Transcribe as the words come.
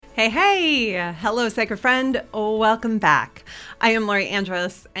Hey! Hello, sacred friend. Welcome back. I am Lori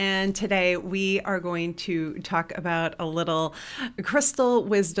Andrus, and today we are going to talk about a little crystal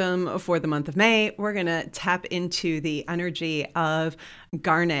wisdom for the month of May. We're going to tap into the energy of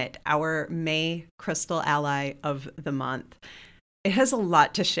Garnet, our May crystal ally of the month. It has a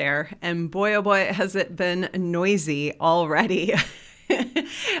lot to share, and boy, oh boy, has it been noisy already.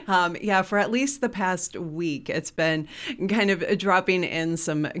 For at least the past week, it's been kind of dropping in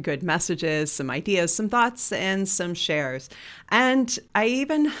some good messages, some ideas, some thoughts, and some shares. And I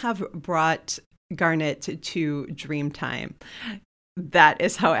even have brought Garnet to Dreamtime. That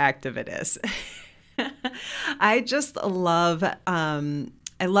is how active it is. I just love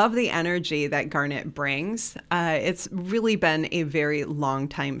I love the energy that Garnet brings. It's really been a very long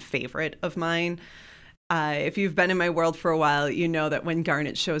time favorite of mine. If you've been in my world for a while, you know that when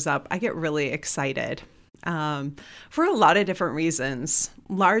Garnet shows up, I get really excited for a lot of different reasons,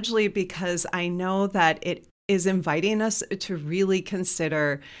 largely because I know that it is inviting us to really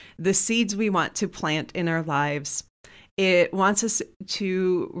consider the seeds we want to plant in our lives. It wants us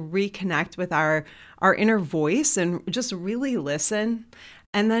to reconnect with our inner voice and just really listen.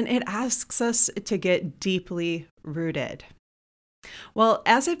 And then it asks us to get deeply rooted. Well,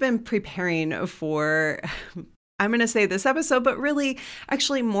 as I've been preparing for, I'm going to say this episode, but really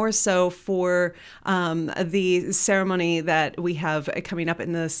actually more so for the ceremony that we have coming up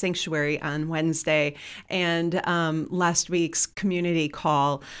in the sanctuary on Wednesday and last week's community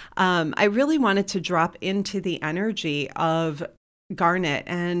call, I really wanted to drop into the energy of Garnet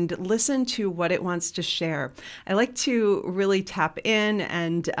and listen to what it wants to share. I like to really tap in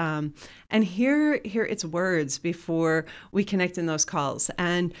and hear its words before we connect in those calls.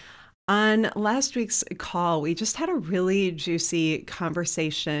 And on last week's call, we just had a really juicy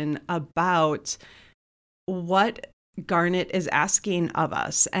conversation about what Garnet is asking of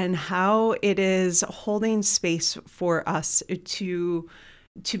us and how it is holding space for us to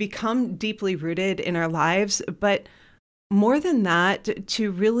become deeply rooted in our lives, but more than that,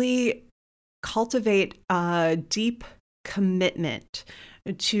 to really cultivate a deep commitment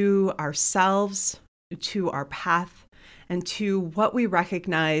to ourselves, to our path, and to what we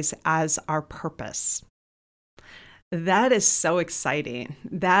recognize as our purpose. That is so exciting.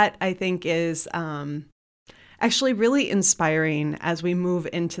 That, I think, is actually really inspiring as we move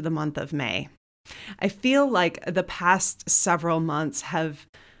into the month of May. I feel like the past several months have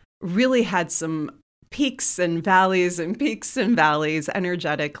really had some peaks and valleys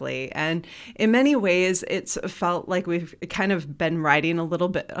energetically. And in many ways, it's felt like we've kind of been riding a little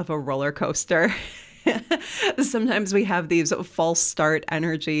bit of a roller coaster. Sometimes we have these false start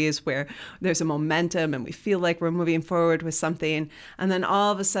energies where there's a momentum and we feel like we're moving forward with something. And then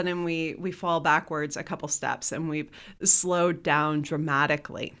all of a sudden we fall backwards a couple steps and we've slowed down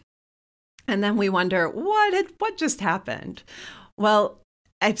dramatically. And then we wonder, what just happened? Well,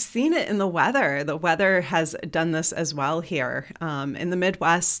 I've seen it in the weather. The weather has done this as well here in the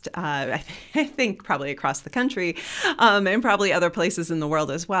Midwest, I think probably across the country, and probably other places in the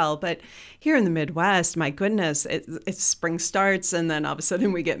world as well. But here in the Midwest, my goodness, it's spring starts and then all of a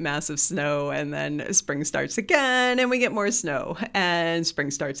sudden we get massive snow and then spring starts again and we get more snow and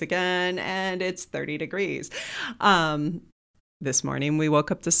spring starts again and it's 30 degrees. This morning we woke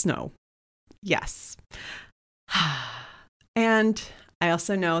up to snow. Yes. And I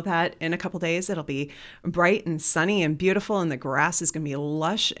also know that in a couple days, it'll be bright and sunny and beautiful, and the grass is going to be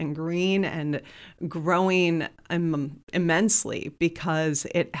lush and green and growing immensely because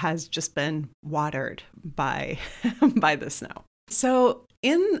it has just been watered by the snow. So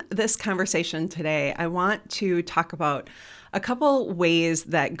in this conversation today, I want to talk about a couple ways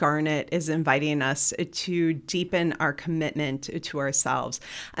that Garnet is inviting us to deepen our commitment to ourselves.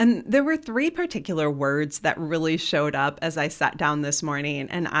 And there were three particular words that really showed up as I sat down this morning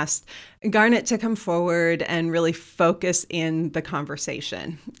and asked Garnet to come forward and really focus in the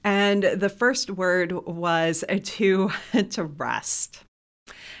conversation. And the first word was to rest.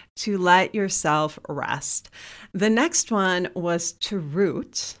 To let yourself rest. The next one was to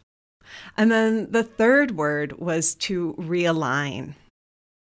root. And then the third word was to realign.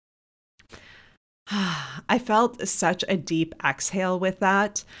 I felt such a deep exhale with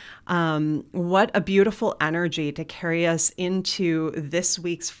that. What a beautiful energy to carry us into this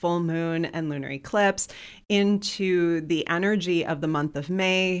week's full moon and lunar eclipse, into the energy of the month of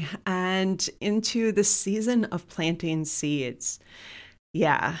May, and into the season of planting seeds.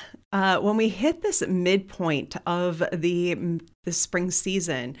 Yeah. When we hit this midpoint of the spring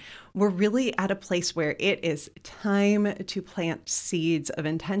season, we're really at a place where it is time to plant seeds of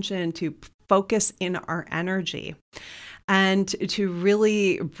intention, to focus in our energy. and to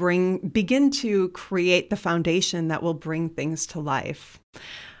really begin to create the foundation that will bring things to life.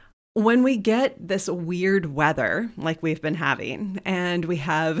 When we get this weird weather like we've been having, and we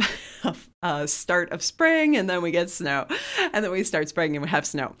have a start of spring, and then we get snow, and then we start spring and we have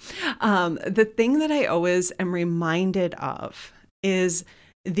snow, the thing that I always am reminded of is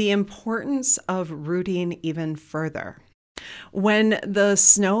the importance of rooting even further. When the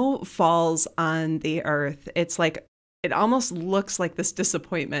snow falls on the earth, it's like it almost looks like this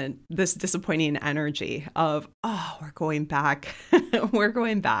disappointing energy of, oh, we're going back. We're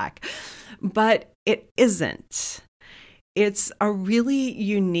going back. But it isn't. It's a really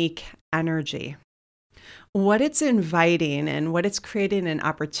unique energy. What it's inviting and what it's creating an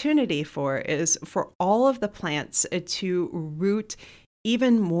opportunity for is for all of the plants to root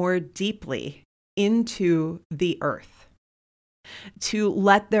even more deeply into the earth, to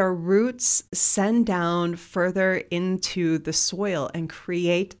let their roots send down further into the soil and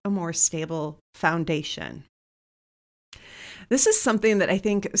create a more stable foundation. This is something that I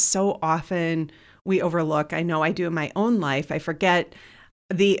think so often we overlook. I know I do in my own life. I forget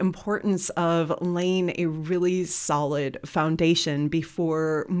the importance of laying a really solid foundation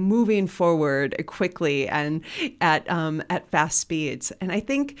before moving forward quickly and at fast speeds. And I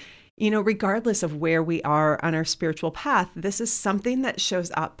think, regardless of where we are on our spiritual path, this is something that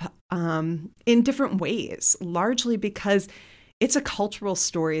shows up in different ways, largely because it's a cultural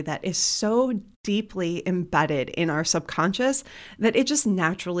story that is so deeply embedded in our subconscious that it just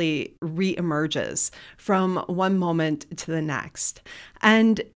naturally reemerges from one moment to the next.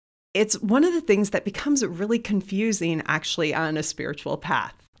 And it's one of the things that becomes really confusing actually on a spiritual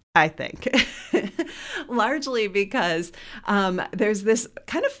path, I think, largely because there's this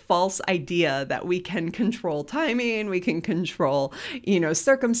kind of false idea that we can control timing, we can control,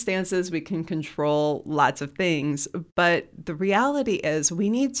 circumstances, we can control lots of things. But the reality is we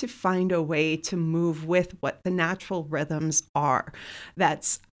need to find a way to move with what the natural rhythms are.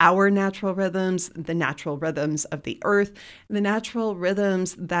 That's our natural rhythms, the natural rhythms of the earth, the natural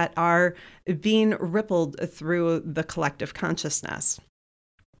rhythms that are being rippled through the collective consciousness.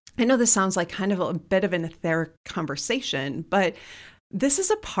 I know this sounds like kind of a bit of an etheric conversation, but this is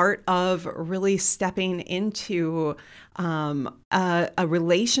a part of really stepping into a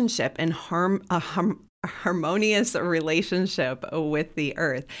relationship and harmonious relationship with the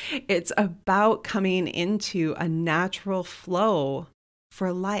earth. It's about coming into a natural flow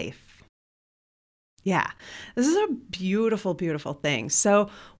for life. Yeah, this is a beautiful, beautiful thing. So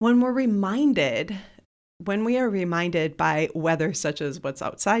when we are reminded by weather such as what's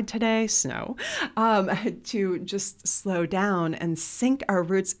outside today, snow, to just slow down and sink our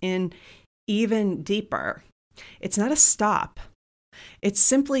roots in even deeper. It's not a stop. It's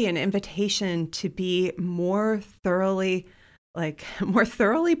simply an invitation to be more thoroughly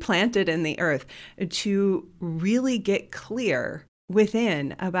planted in the earth, to really get clear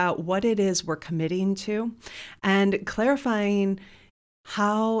within about what it is we're committing to and clarifying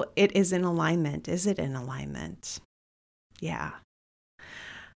how it is in alignment. Is it in alignment? Yeah.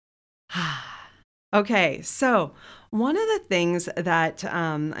 Okay, so one of the things that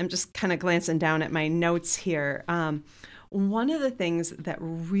I'm just kind of glancing down at my notes here. One of the things that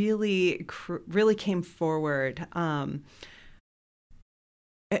really came forward,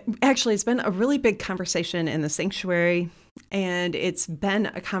 actually, it's been a really big conversation in the sanctuary, and it's been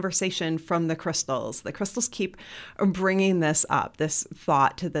a conversation from the crystals. The crystals keep bringing this up, this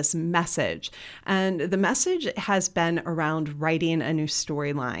thought, to this message. And the message has been around writing a new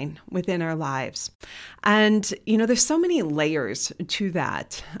storyline within our lives. And, there's so many layers to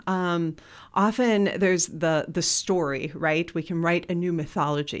that. Often there's the story, right? We can write a new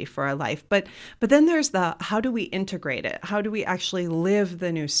mythology for our life. But then there's how do we integrate it? How do we actually live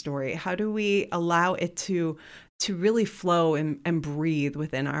the new story? How do we allow it to really flow and breathe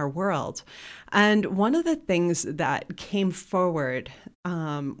within our world? And one of the things that came forward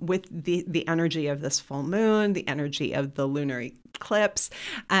with the energy of this full moon, the energy of the lunar eclipse,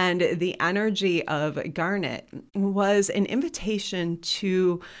 and the energy of Garnet was an invitation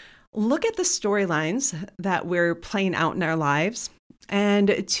to look at the storylines that we're playing out in our lives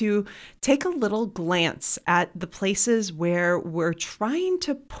and to take a little glance at the places where we're trying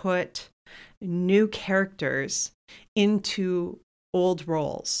to put new characters into old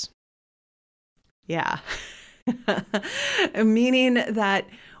roles. Yeah. Meaning that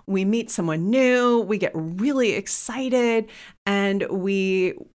we meet someone new, we get really excited, and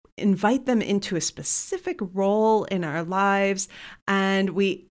we invite them into a specific role in our lives, and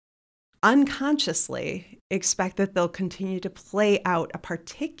we unconsciously expect that they'll continue to play out a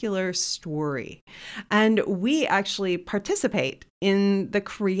particular story. And we actually participate in the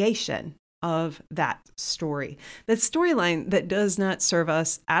creation of that story, that storyline that does not serve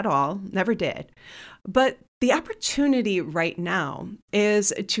us at all, never did. But the opportunity right now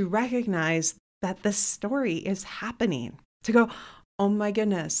is to recognize that the story is happening, to go, oh my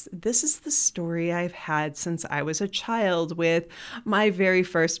goodness, this is the story I've had since I was a child with my very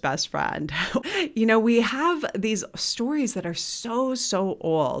first best friend. We have these stories that are so, so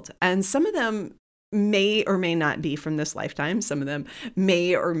old, and some of them may or may not be from this lifetime. Some of them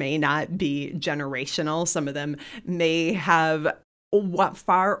may or may not be generational. Some of them may have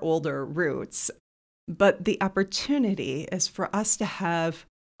far older roots. But the opportunity is for us to have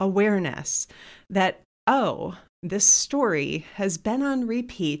awareness that, oh, this story has been on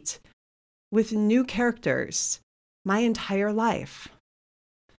repeat with new characters my entire life.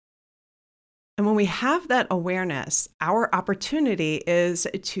 And when we have that awareness, our opportunity is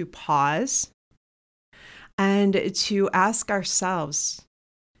to pause and to ask ourselves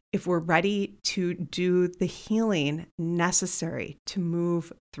if we're ready to do the healing necessary to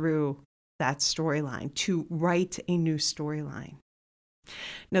move through that storyline, to write a new storyline.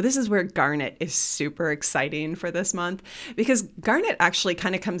 Now, this is where Garnet is super exciting for this month, because Garnet actually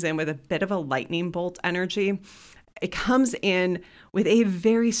kind of comes in with a bit of a lightning bolt energy. It comes in with a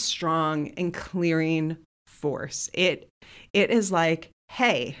very strong and clearing force. It is like,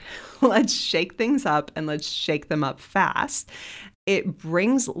 hey, let's shake things up and let's shake them up fast. It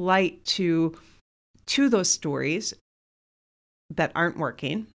brings light to those stories that aren't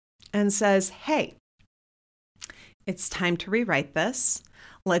working and says, hey, it's time to rewrite this.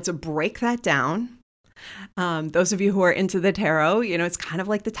 Let's break that down. Those of you who are into the tarot, it's kind of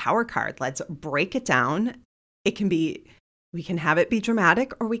like the Tower card. Let's break it down. We can have it be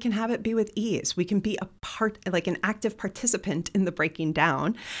dramatic, or we can have it be with ease. We can be like an active participant in the breaking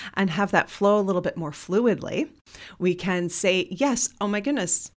down and have that flow a little bit more fluidly. We can say, yes, oh my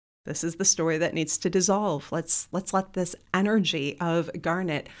goodness, this is the story that needs to dissolve. Let's let this energy of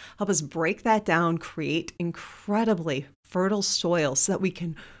Garnet help us break that down, create incredibly fertile soil so that we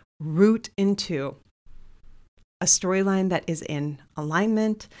can root into a storyline that is in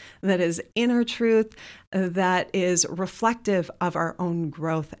alignment, that is inner truth, that is reflective of our own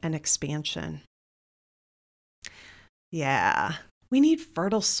growth and expansion. Yeah, we need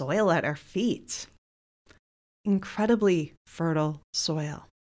fertile soil at our feet. Incredibly fertile soil.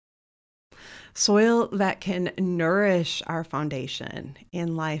 Soil that can nourish our foundation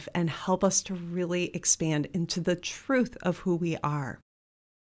in life and help us to really expand into the truth of who we are.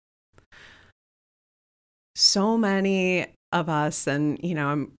 So many of us, and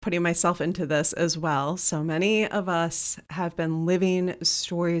I'm putting myself into this as well, so many of us have been living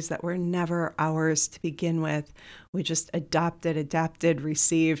stories that were never ours to begin with. We just adapted,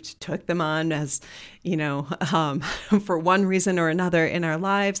 received, took them on as, for one reason or another in our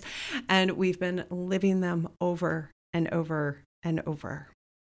lives, and we've been living them over and over and over.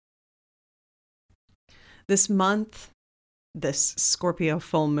 This month, this Scorpio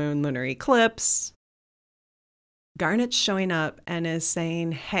full moon lunar eclipse, Garnet's showing up and is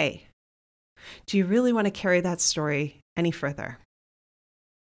saying, hey, do you really want to carry that story any further?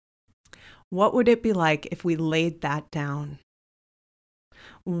 What would it be like if we laid that down?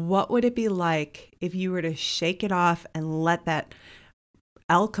 What would it be like if you were to shake it off and let that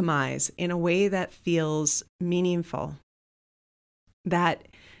alchemize in a way that feels meaningful, that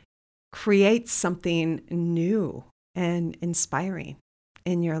creates something new and inspiring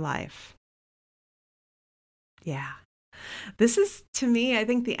in your life? Yeah. This is, to me, I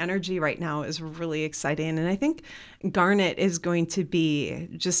think the energy right now is really exciting. And I think Garnet is going to be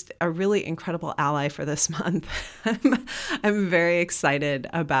just a really incredible ally for this month. I'm very excited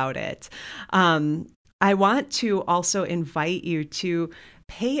about it. I want to also invite you to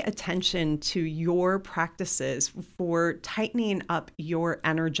pay attention to your practices for tightening up your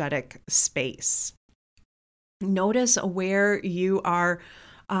energetic space. Notice where you are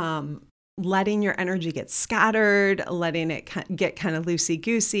letting your energy get scattered, letting it get kind of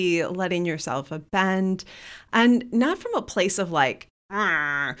loosey-goosey, letting yourself bend, and not from a place of like,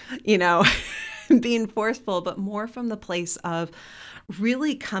 being forceful, but more from the place of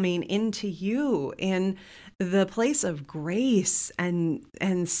really coming into you in the place of grace and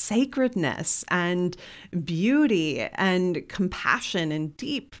sacredness and beauty and compassion and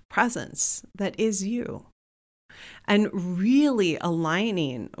deep presence that is you. And really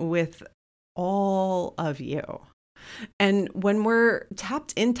aligning with all of you. And when we're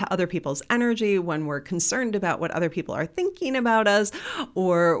tapped into other people's energy, when we're concerned about what other people are thinking about us,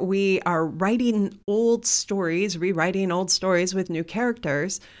 or we are writing old stories, rewriting old stories with new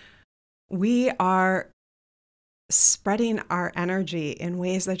characters, we are spreading our energy in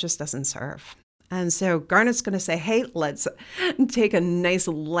ways that just doesn't serve. And so Garnet's going to say, hey, let's take a nice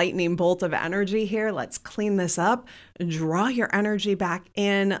lightning bolt of energy here. Let's clean this up, draw your energy back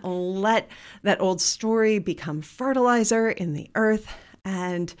in, let that old story become fertilizer in the earth,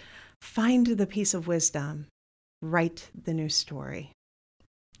 and find the piece of wisdom. Write the new story.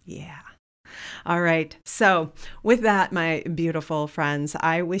 Yeah. All right. So with that, my beautiful friends,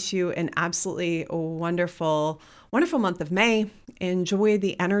 I wish you an absolutely wonderful month of May. Enjoy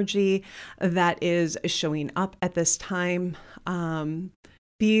the energy that is showing up at this time.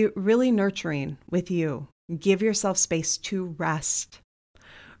 Be really nurturing with you. Give yourself space to rest.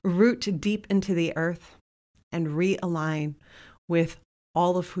 Root deep into the earth and realign with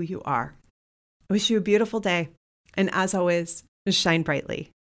all of who you are. I wish you a beautiful day. And as always, shine brightly.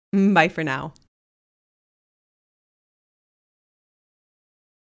 Bye for now.